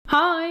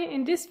Hi,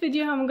 in this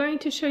video I'm going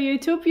to show you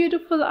two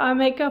beautiful eye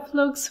makeup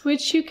looks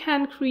which you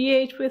can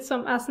create with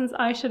some Essence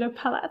eyeshadow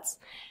palettes.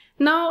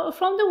 Now,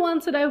 from the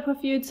ones that I've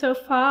reviewed so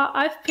far,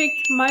 I've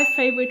picked my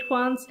favorite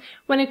ones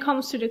when it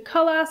comes to the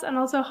colors and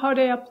also how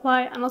they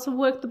apply and also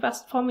work the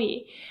best for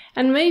me.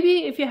 And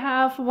maybe if you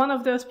have one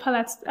of those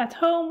palettes at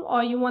home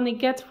or you want to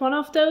get one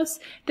of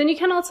those, then you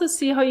can also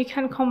see how you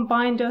can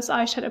combine those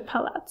eyeshadow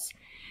palettes.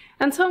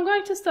 And so I'm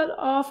going to start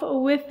off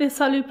with the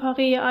Salut Paris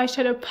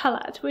eyeshadow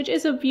palette, which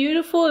is a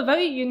beautiful,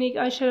 very unique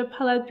eyeshadow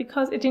palette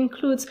because it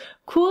includes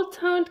cool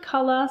toned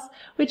colors,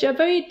 which are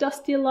very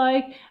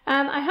dusty-like,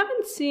 and I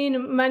haven't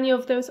seen many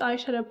of those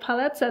eyeshadow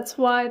palettes. That's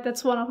why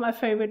that's one of my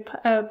favorite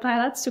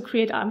palettes to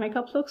create eye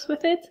makeup looks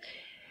with it.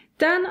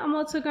 Then I'm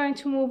also going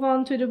to move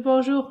on to the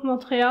Bonjour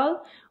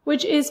Montreal,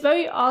 which is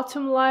very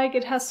autumn-like.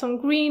 It has some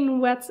green,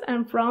 reds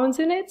and browns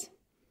in it.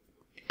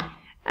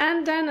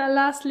 And then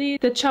lastly,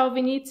 the Ciao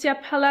Venezia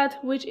palette,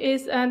 which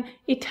is an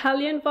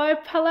Italian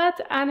vibe palette,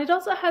 and it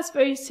also has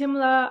very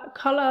similar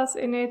colors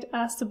in it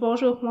as the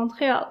Bonjour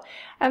Montreal.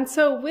 And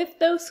so with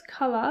those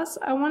colors,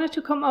 I wanted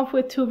to come up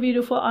with two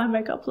beautiful eye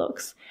makeup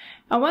looks.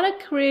 I want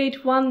to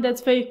create one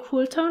that's very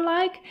cool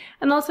tone-like,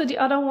 and also the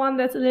other one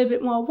that's a little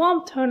bit more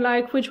warm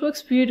tone-like, which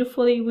works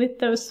beautifully with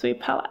those three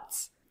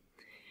palettes.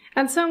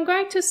 And so I'm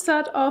going to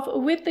start off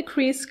with the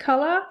crease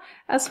color,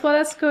 as well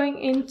as going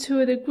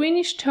into the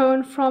greenish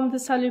tone from the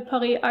Salut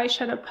Paris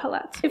eyeshadow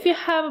palette. If you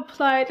have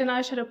applied an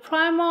eyeshadow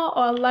primer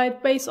or a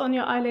light base on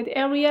your eyelid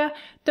area,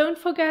 don't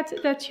forget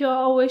that you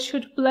always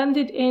should blend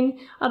it in,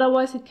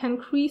 otherwise it can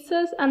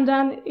creases. And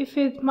then if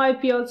it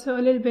might be also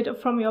a little bit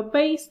from your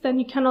base, then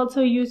you can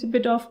also use a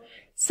bit of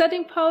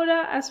setting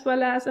powder as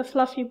well as a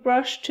fluffy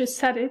brush to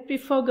set it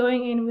before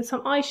going in with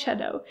some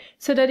eyeshadow,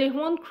 so that it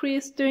won't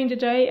crease during the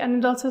day and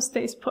it also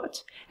stays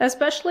put,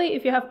 especially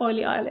if you have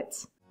oily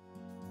eyelids.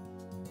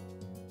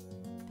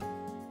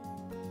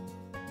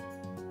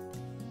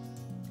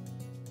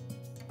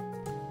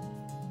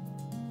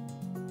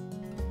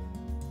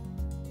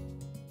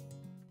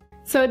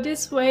 So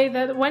this way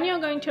that when you're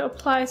going to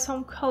apply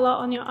some color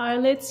on your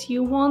eyelids,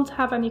 you won't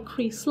have any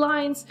crease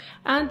lines,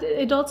 and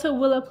it also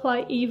will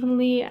apply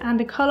evenly, and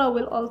the color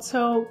will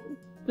also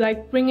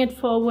bring it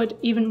forward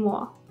even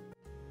more.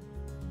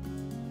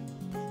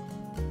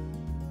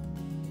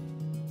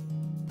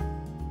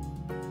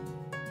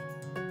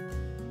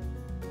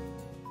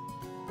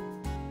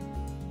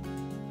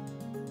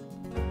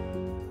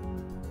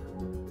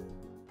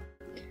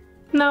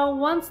 Now,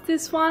 once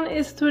this one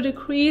is through the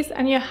crease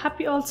and you're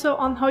happy also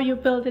on how you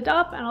build it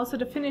up and also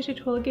the finish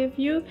it will give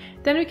you,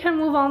 then we can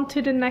move on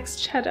to the next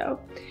shadow.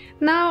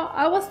 Now,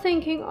 I was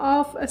thinking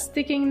of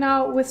sticking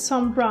now with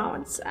some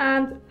browns,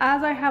 and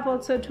as I have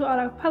also two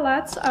other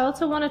palettes, I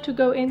also wanted to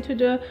go into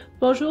the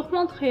Bonjour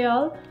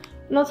Montreal,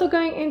 and also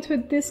going into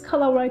this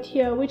color right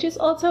here, which is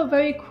also a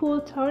very cool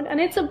tone, and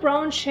it's a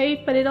brown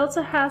shade, but it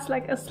also has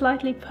like a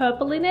slightly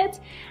purple in it.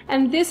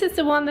 And this is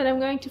the one that I'm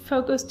going to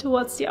focus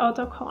towards the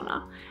outer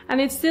corner, and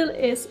it still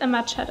is a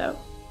matte shadow.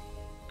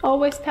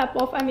 Always tap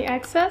off any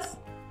excess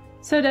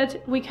so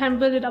that we can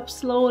build it up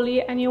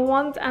slowly, and you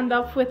won't end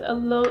up with a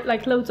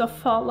loads of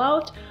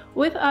fallout.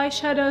 With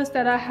eyeshadows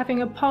that are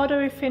having a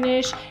powdery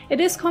finish,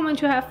 it is common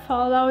to have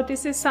fallout.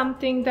 This is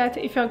something that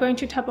if you're going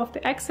to tap off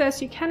the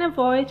excess, you can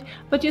avoid,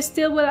 but you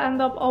still will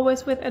end up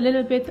always with a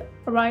little bit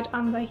right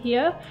under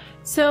here.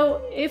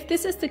 So if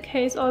this is the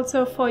case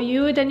also for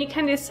you, then you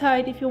can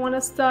decide if you want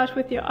to start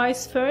with your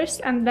eyes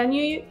first and then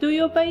you do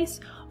your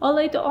base, or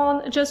later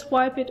on just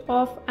wipe it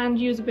off and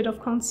use a bit of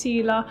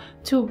concealer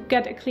to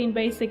get a clean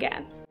base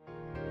again.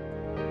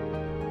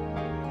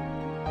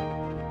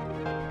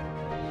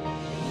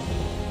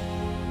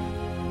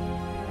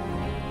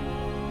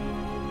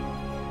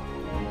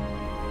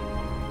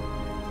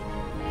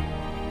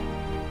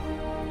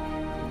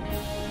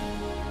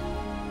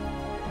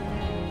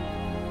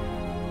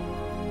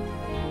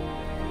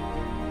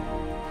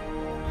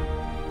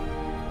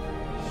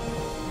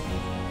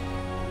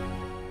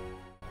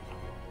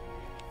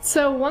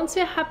 So once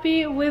you're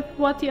happy with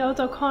what the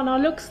outer corner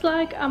looks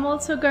like, I'm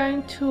also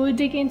going to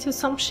dig into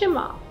some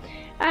shimmer.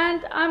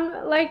 And I'm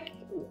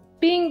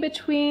being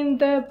between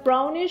the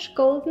brownish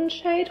golden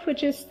shade,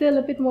 which is still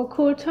a bit more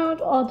cool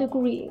toned, or the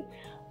green.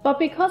 But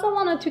because I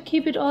wanted to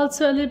keep it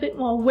also a little bit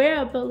more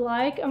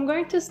wearable-like, I'm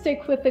going to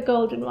stick with the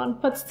golden one,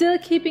 but still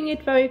keeping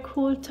it very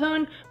cool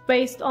tone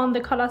based on the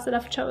colors that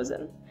I've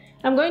chosen.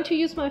 I'm going to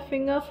use my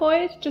finger for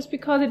it, just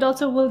because it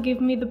also will give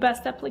me the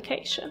best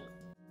application.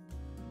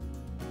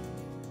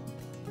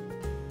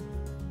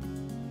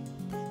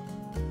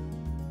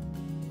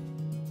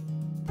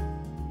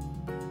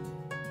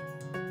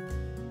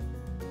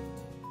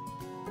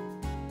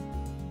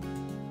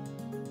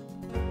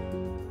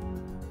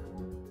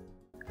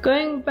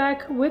 Going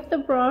back with the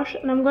brush,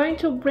 and I'm going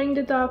to bring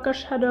the darker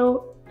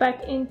shadow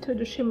back into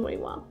the shimmery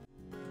one.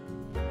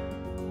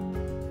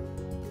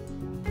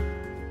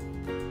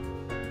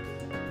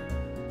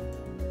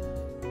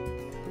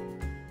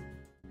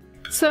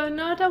 So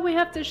now that we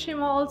have the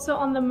shimmer also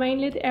on the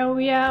main lid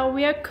area,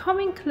 we are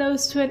coming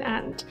close to an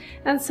end.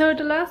 And so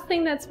the last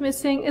thing that's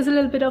missing is a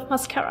little bit of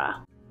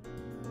mascara.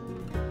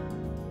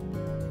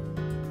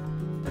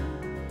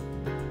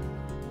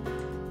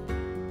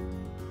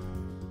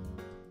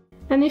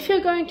 And if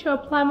you're going to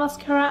apply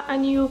mascara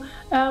and you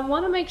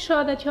want to make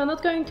sure that you're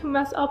not going to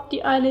mess up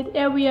the eyelid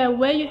area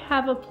where you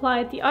have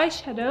applied the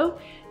eyeshadow,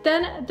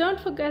 then don't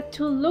forget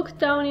to look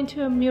down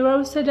into a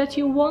mirror so that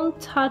you won't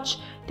touch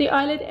the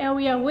eyelid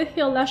area with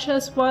your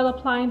lashes while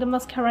applying the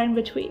mascara in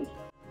between.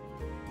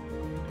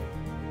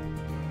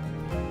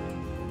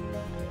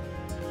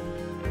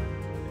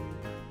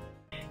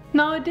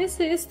 Now this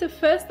is the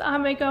first eye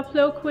makeup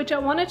look which I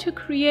wanted to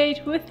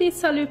create with the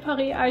Salut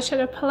Paris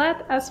eyeshadow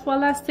palette, as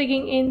well as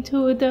digging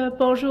into the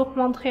Bonjour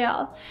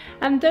Montreal.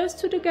 And those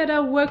two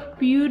together work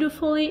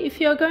beautifully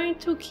if you're going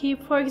to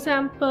keep, for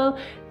example,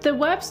 the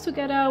vibes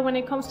together when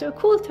it comes to a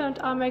cool toned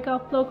eye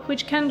makeup look,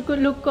 which can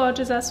look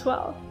gorgeous as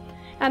well.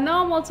 And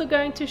now I'm also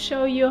going to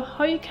show you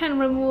how you can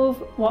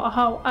remove, well,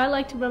 how I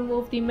like to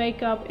remove the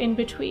makeup in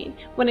between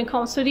when it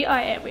comes to the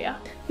eye area.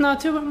 Now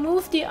to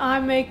remove the eye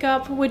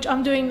makeup, which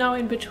I'm doing now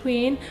in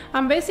between,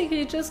 I'm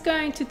basically just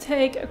going to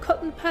take a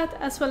cotton pad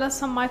as well as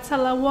some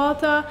micellar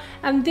water,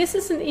 and this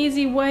is an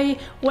easy way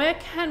where I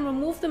can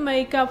remove the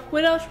makeup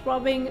without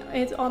rubbing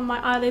it on my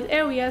eyelid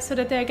area so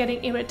that they're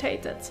getting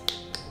irritated.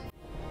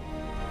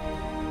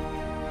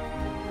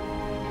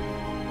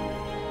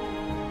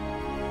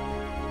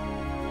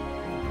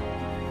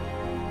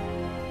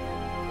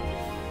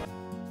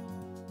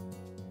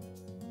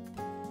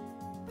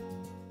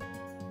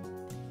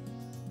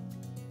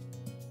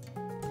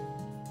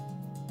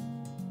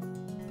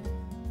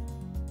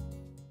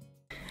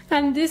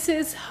 And this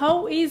is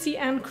how easy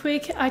and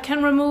quick I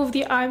can remove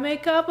the eye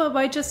makeup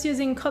by just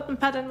using cotton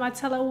pad and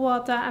micellar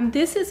water. And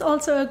this is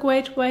also a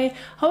great way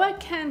how I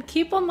can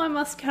keep on my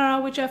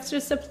mascara, which I've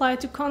just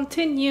applied, to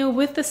continue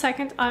with the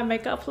second eye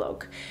makeup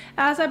look.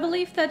 As I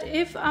believe that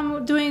if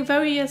I'm doing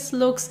various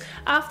looks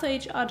after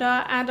each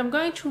other and I'm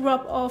going to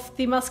rub off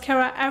the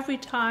mascara every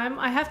time,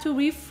 I have to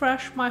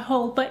refresh my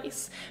whole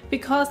base,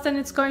 because then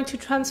it's going to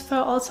transfer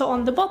also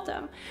on the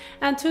bottom.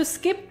 And to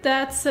skip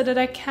that so that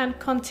I can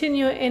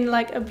continue in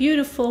like a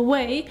beautiful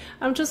way,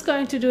 I'm just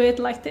going to do it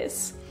like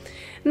this.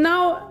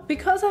 Now,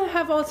 because I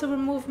have also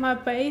removed my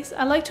base,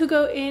 I like to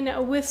go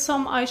in with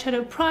some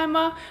eyeshadow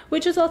primer,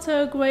 which is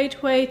also a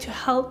great way to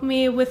help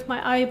me with my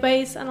eye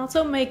base and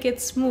also make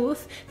it smooth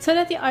so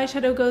that the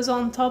eyeshadow goes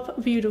on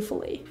top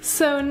beautifully.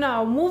 So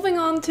now, moving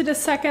on to the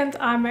second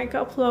eye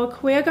makeup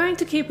look, we are going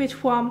to keep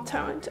it warm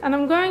toned, and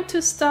I'm going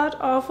to start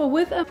off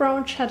with a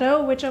brown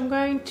shadow, which I'm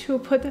going to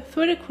put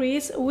through the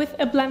crease with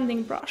a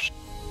blending brush.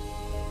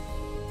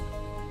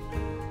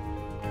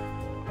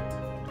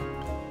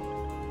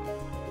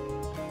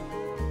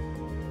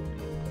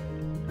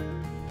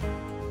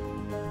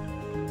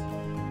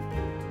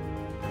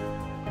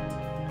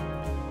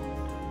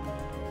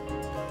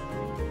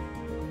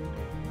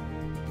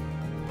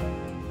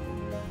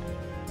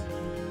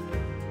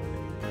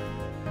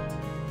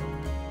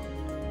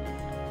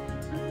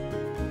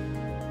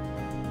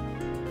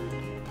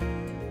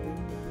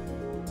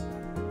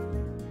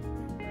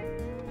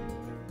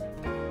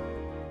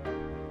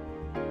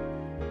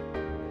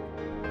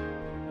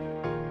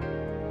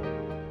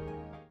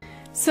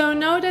 So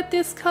now that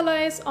this color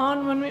is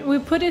on, when we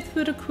put it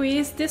through the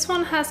crease, this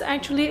one has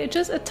actually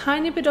just a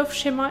tiny bit of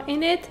shimmer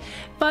in it,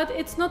 but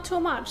it's not too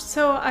much,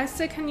 so I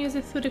still can use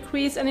it through the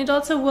crease, and it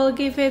also will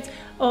give it,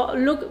 or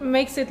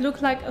makes it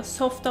look like a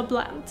softer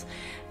blend.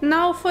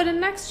 Now for the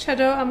next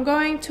shadow, I'm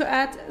going to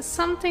add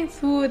something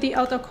through the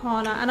outer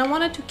corner, and I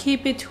wanted to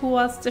keep it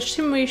towards the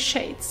shimmery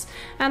shades.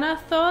 And I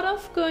thought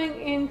of going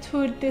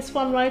into this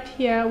one right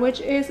here, which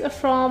is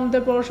from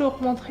the Bonjour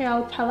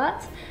Montreal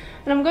palette.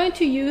 And I'm going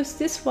to use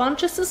this one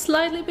just a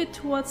slightly bit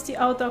towards the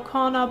outer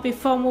corner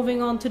before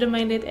moving on to the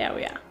main lid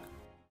area.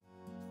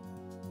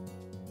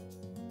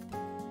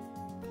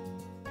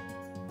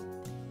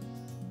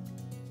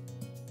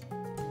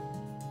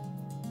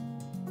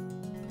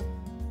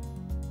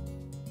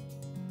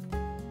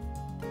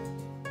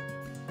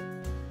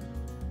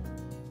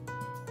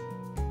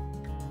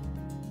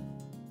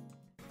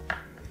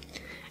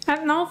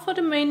 And now for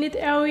the main lid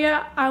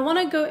area, I want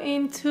to go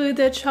into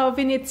the Ciao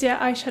Venezia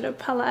eyeshadow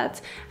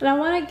palette. And I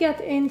want to get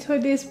into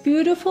this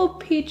beautiful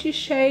peachy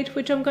shade,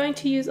 which I'm going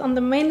to use on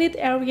the main lid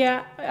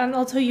area, and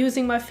also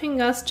using my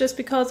fingers just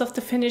because of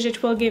the finish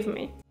it will give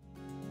me.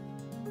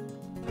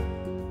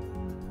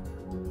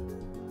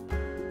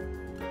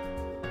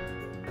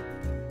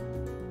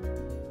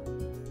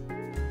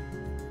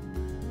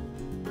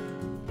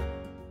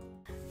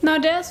 Now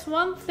there's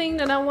one thing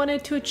that I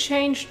wanted to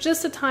change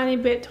just a tiny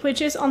bit,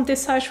 which is on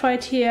this side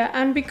right here.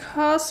 And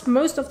because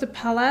most of the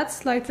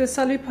palettes, like the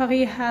Salut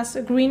Paris, has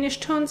greenish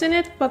tones in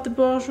it, but the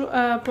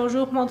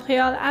Bonjour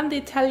Montreal and the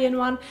Italian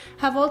one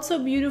have also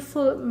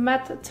beautiful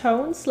matte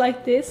tones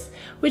like this,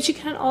 which you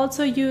can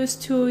also use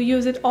to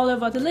use it all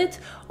over the lid.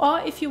 Or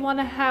if you want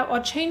to have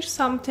or change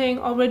something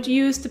or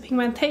reduce the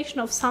pigmentation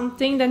of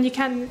something, then you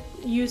can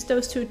use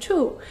those two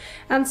too.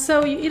 And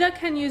so you either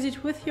can use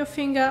it with your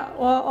finger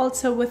or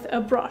also with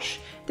a brush,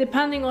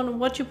 depending on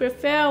what you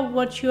prefer,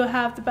 what you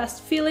have the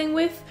best feeling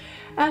with.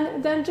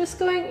 And then just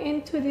going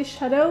into the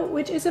shadow,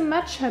 which is a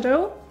matte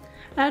shadow.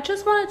 I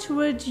just wanted to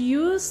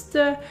reduce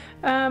the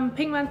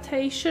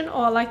pigmentation,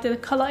 or like the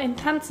color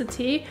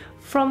intensity,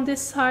 from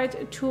this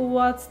side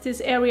towards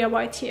this area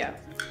right here.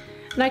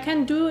 And I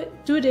can do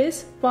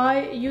this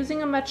by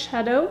using a matte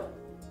shadow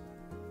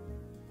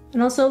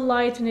and also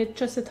lighten it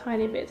just a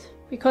tiny bit,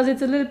 because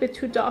it's a little bit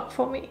too dark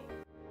for me.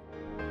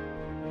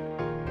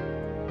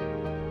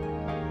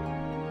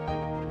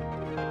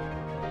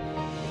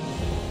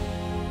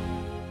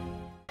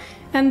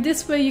 And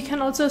this way you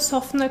can also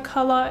soften the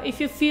color if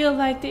you feel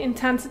like the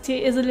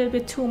intensity is a little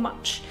bit too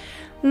much.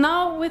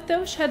 Now with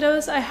those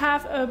shadows I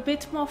have a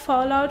bit more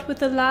fallout. With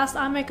the last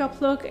eye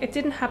makeup look it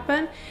didn't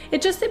happen.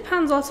 It just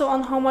depends also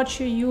on how much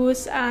you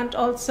use and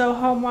also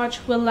how much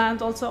will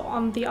land also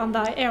on the under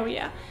eye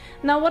area.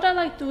 Now what I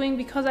like doing,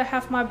 because I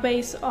have my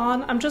base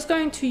on, I'm just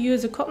going to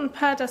use a cotton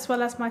pad as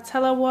well as my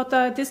micellar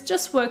water. This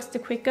just works the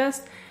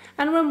quickest,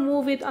 and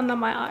remove it under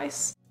my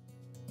eyes.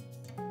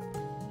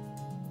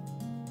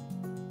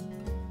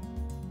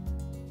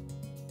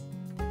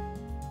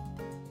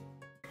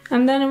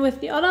 And then with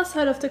the other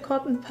side of the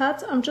cotton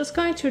pad, I'm just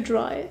going to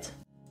dry it.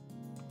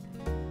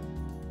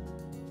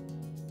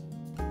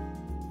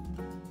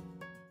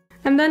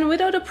 And then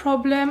without a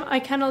problem, I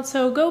can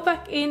also go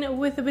back in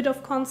with a bit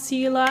of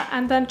concealer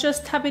and then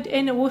just tap it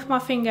in with my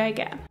finger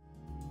again.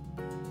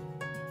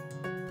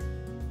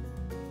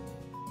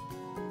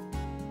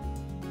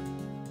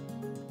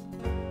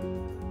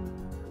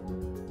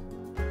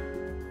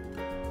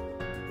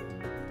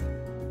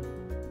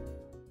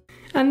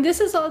 And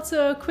this is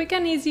also a quick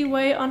and easy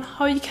way on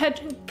how you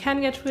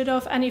can get rid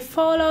of any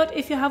fallout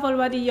if you have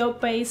already your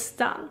base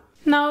done.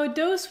 Now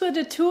those were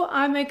the two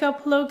eye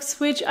makeup looks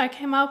which I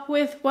came up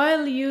with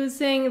while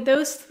using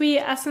those three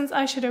Essence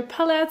eyeshadow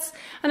palettes,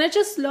 and I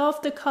just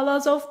love the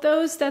colors of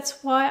those.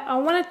 That's why I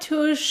wanted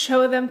to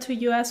show them to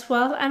you as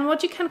well and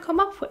what you can come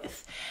up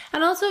with.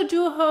 And also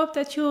do hope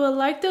that you will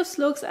like those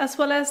looks as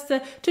well as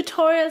the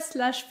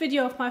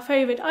tutorial/video of my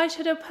favorite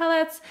eyeshadow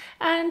palettes.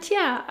 And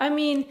yeah, I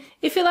mean,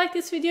 if you like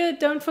this video,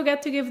 don't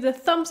forget to give it a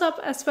thumbs up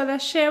as well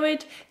as share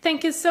it.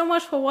 Thank you so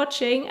much for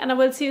watching, and I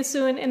will see you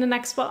soon in the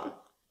next one.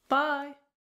 Bye!